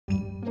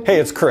Hey,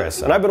 it's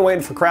Chris, and I've been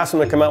waiting for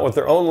Craftsman to come out with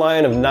their own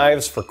line of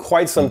knives for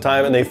quite some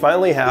time, and they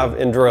finally have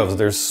in droves.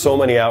 There's so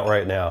many out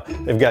right now.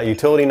 They've got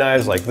utility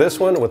knives like this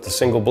one with the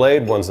single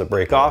blade, ones that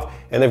break off,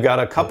 and they've got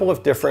a couple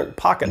of different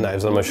pocket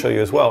knives I'm going to show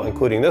you as well,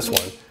 including this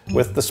one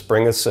with the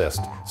spring assist.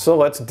 So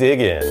let's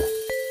dig in.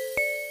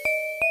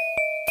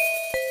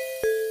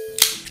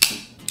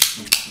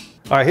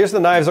 All right, here's the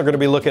knives we're going to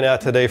be looking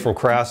at today from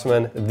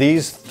Craftsman.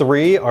 These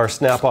three are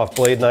snap-off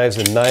blade knives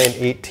in 9,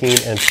 18,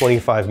 and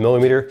 25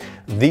 millimeter.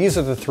 These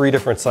are the three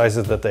different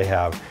sizes that they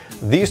have.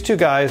 These two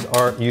guys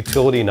are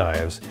utility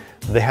knives.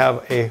 They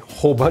have a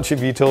whole bunch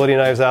of utility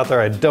knives out there.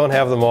 I don't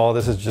have them all.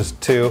 This is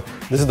just two.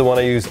 This is the one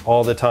I use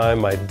all the time,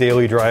 my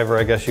daily driver,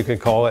 I guess you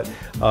could call it.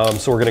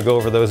 So we're gonna go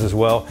over those as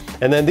well.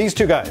 And then these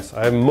two guys,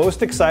 I'm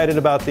most excited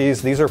about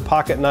these. These are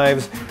pocket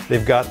knives.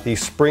 They've got the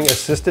spring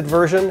assisted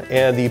version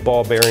and the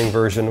ball bearing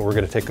version. We're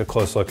gonna take a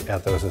close look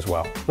at those as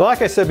well. Now,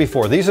 like I said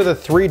before, these are the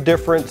three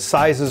different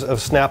sizes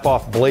of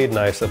snap-off blade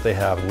knives that they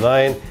have,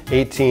 9,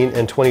 18,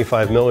 and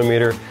 25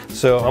 millimeter.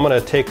 So I'm gonna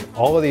take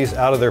all of these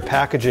out of their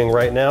packaging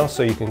right now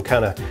so you can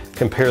kind of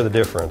compare the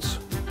difference.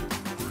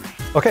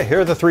 Okay,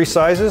 here are the three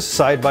sizes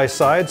side by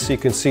side so you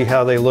can see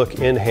how they look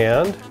in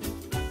hand.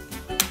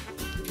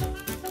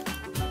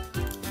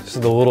 This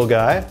is the little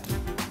guy.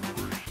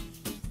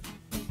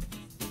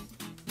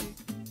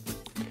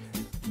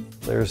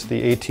 There's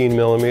the 18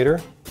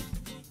 millimeter.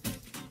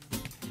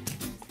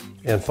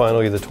 And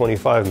finally the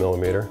 25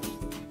 millimeter.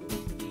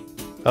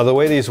 Now the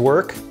way these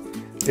work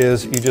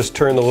is you just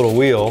turn the little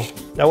wheel.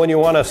 Now when you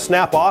want to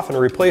snap off and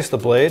replace the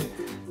blade,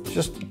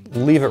 just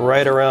leave it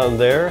right around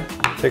there.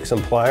 Take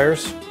some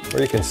pliers,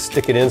 or you can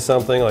stick it in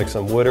something like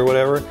some wood or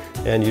whatever,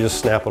 and you just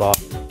snap it off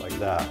like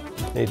that.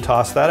 And you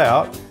toss that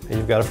out, and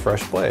you've got a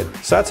fresh blade.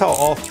 So that's how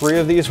all three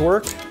of these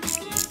work.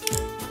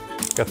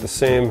 Got the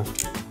same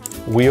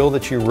wheel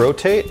that you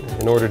rotate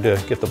in order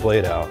to get the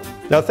blade out.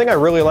 Now, the thing I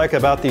really like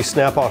about these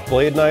snap-off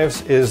blade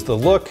knives is the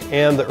look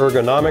and the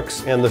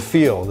ergonomics and the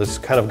feel. This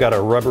kind of got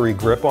a rubbery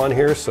grip on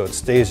here, so it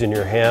stays in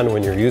your hand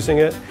when you're using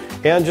it.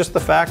 And just the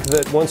fact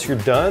that once you're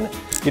done,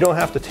 you don't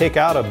have to take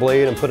out a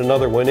blade and put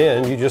another one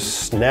in, you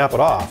just snap it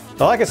off.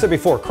 Now, like I said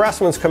before,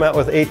 Craftsman's come out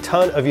with a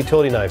ton of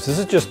utility knives. This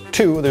is just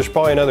two, there's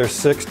probably another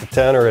 6 to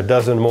 10 or a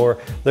dozen more.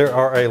 There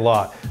are a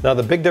lot. Now,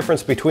 the big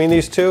difference between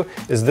these two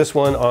is this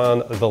one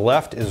on the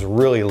left is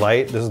really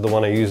light. This is the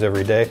one I use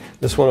every day.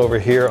 This one over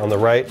here on the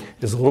right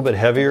is a little bit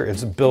heavier.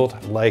 It's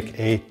built like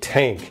a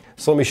tank.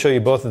 So let me show you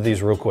both of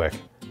these real quick.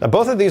 Now,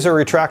 both of these are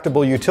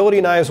retractable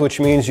utility knives, which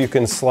means you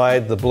can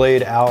slide the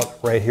blade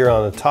out right here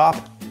on the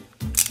top.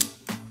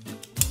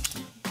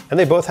 And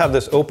they both have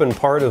this open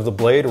part of the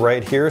blade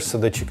right here so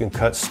that you can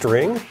cut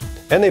string.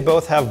 And they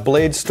both have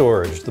blade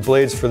storage. The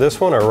blades for this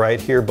one are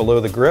right here below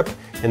the grip.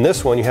 In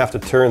this one, you have to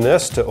turn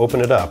this to open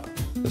it up.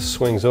 This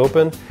swings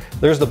open.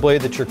 There's the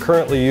blade that you're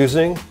currently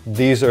using.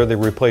 These are the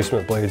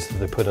replacement blades that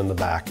they put in the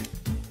back.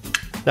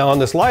 Now on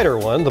this lighter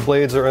one, the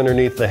blades are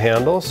underneath the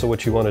handle. So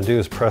what you want to do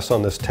is press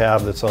on this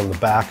tab that's on the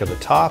back of the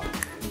top.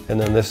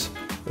 And then this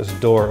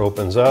door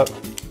opens up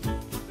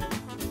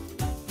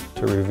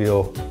to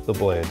reveal the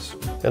blades.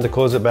 And to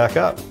close it back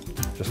up,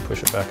 just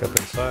push it back up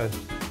inside.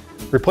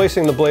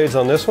 Replacing the blades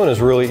on this one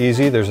is really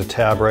easy. There's a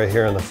tab right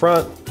here in the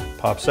front,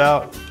 pops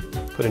out,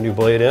 put a new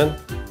blade in,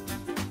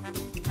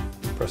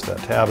 press that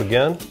tab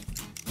again,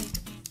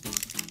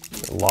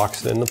 it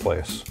locks it into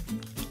place.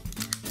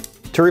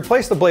 To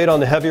replace the blade on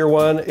the heavier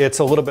one, it's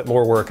a little bit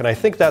more work, and I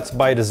think that's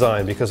by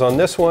design, because on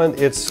this one,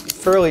 it's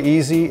fairly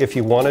easy if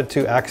you wanted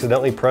to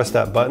accidentally press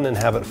that button and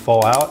have it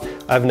fall out.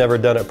 I've never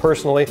done it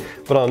personally,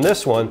 but on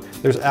this one,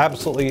 there's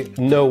absolutely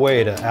no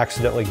way to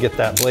accidentally get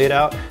that blade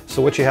out. So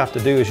what you have to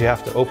do is you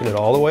have to open it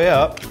all the way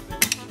up,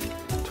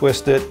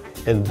 twist it,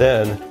 and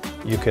then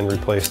you can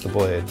replace the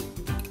blade.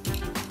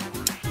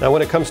 Now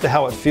when it comes to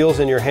how it feels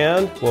in your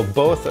hand, well,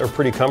 both are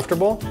pretty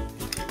comfortable.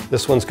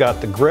 This one's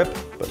got the grip,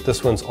 but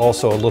this one's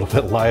also a little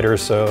bit lighter,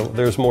 so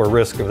there's more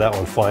risk of that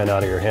one flying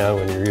out of your hand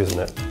when you're using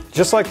it.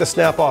 Just like the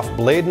snap-off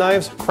blade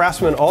knives,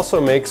 Craftsman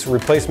also makes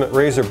replacement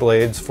razor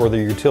blades for the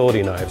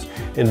utility knives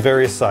in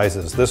various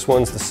sizes. This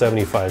one's the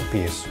 75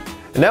 piece.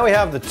 And now we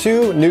have the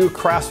two new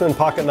Craftsman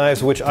pocket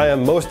knives, which I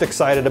am most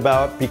excited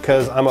about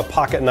because I'm a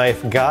pocket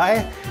knife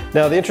guy.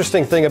 Now, the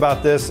interesting thing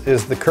about this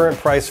is the current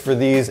price for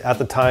these at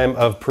the time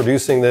of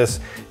producing this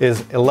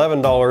is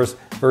 $11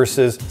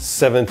 versus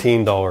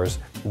 $17.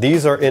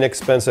 These are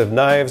inexpensive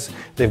knives.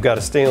 They've got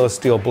a stainless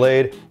steel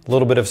blade, a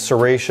little bit of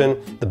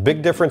serration. The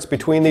big difference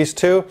between these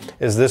two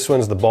is this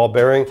one's the ball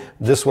bearing,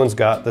 this one's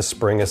got the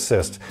spring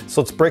assist.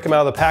 So let's break them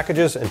out of the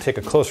packages and take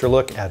a closer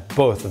look at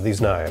both of these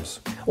knives.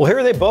 Well,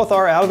 here they both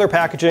are out of their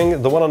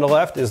packaging. The one on the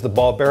left is the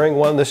ball bearing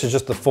one. This is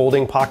just the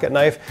folding pocket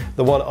knife.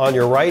 The one on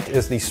your right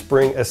is the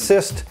spring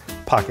assist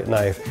pocket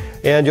knife.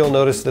 And you'll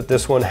notice that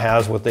this one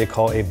has what they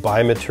call a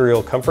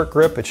bi-material comfort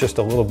grip. It's just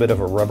a little bit of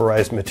a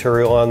rubberized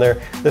material on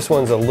there. This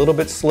one's a little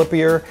bit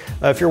slippier.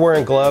 If you're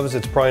wearing gloves,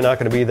 it's probably not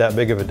going to be that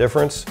big of a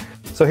difference.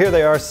 So here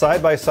they are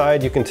side by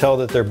side. You can tell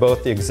that they're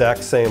both the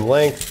exact same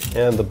length,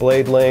 and the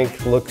blade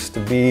length looks to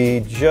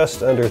be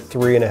just under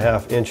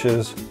 3.5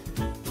 inches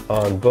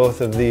on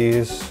both of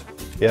these.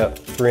 Yep,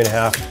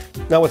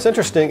 3.5. Now what's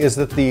interesting is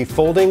that the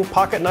folding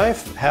pocket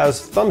knife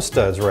has thumb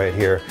studs right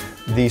here.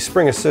 The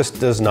spring assist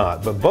does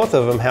not, but both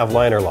of them have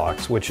liner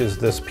locks, which is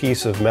this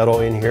piece of metal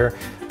in here.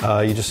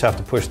 You just have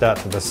to push that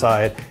to the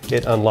side.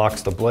 It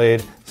unlocks the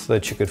blade so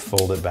that you could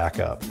fold it back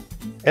up.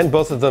 And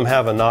both of them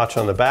have a notch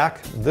on the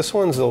back. This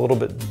one's a little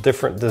bit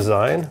different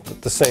design,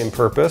 but the same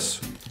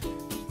purpose.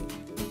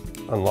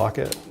 Unlock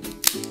it.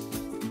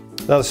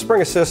 Now the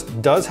spring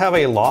assist does have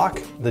a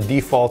lock. The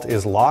default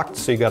is locked,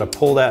 so you got to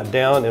pull that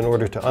down in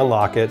order to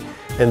unlock it,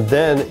 and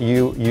then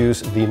you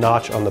use the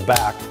notch on the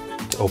back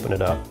to open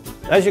it up.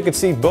 As you can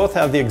see, both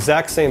have the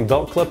exact same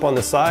belt clip on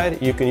the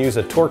side. You can use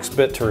a Torx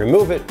bit to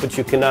remove it, but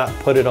you cannot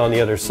put it on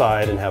the other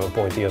side and have it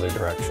point the other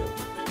direction.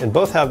 And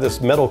both have this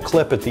metal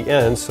clip at the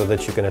end so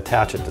that you can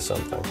attach it to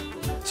something.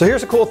 So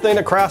here's a cool thing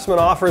that Craftsman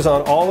offers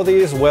on all of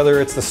these,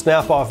 whether it's the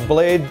snap-off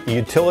blade, the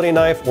utility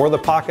knife, or the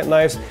pocket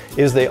knives,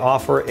 is they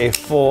offer a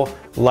full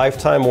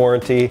lifetime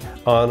warranty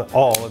on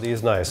all of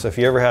these knives. So if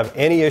you ever have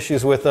any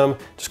issues with them,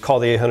 just call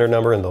the 800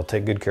 number and they'll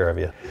take good care of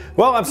you.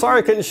 Well, I'm sorry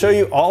I couldn't show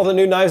you all the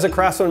new knives that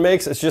Craftsman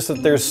makes. It's just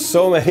that there's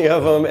so many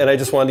of them, and I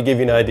just wanted to give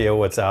you an idea of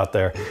what's out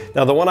there.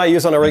 Now, the one I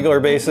use on a regular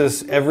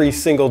basis every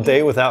single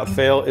day without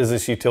fail is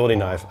this utility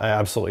knife. I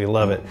absolutely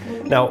love it.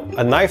 Now,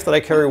 a knife that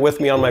I carry with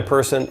me on my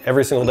person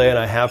every single day, and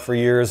I have for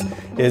years,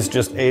 is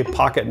just a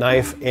pocket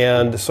knife.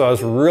 And so I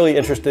was really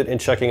interested in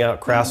checking out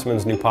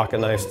Craftsman's new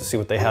pocket knives to see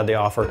what they had to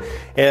offer.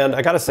 And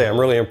I gotta say, I'm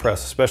really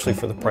impressed, especially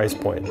for the price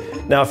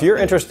point. Now, if you're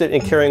interested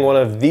in carrying one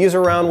of these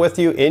around with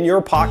you in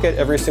your pocket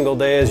every single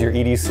day as your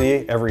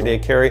EDC, everyday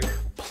carry,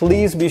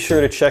 please be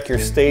sure to check your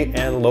state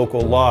and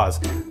local laws.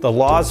 The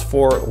laws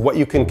for what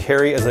you can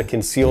carry as a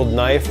concealed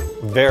knife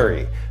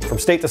vary from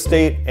state to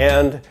state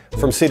and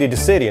from city to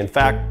city. In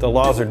fact, the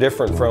laws are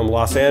different from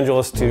Los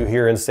Angeles to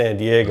here in San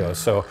Diego.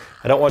 So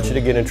I don't want you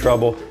to get in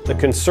trouble. The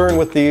concern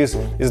with these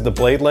is the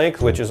blade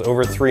length, which is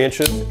over 3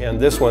 inches, and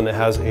this one that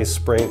has a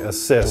spring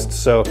assist.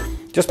 So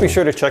just be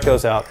sure to check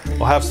those out.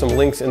 I'll have some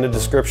links in the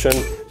description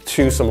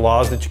to some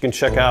laws that you can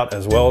check out,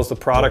 as well as the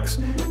products.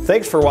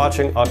 Thanks for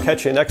watching. I'll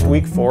catch you next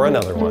week for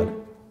another one.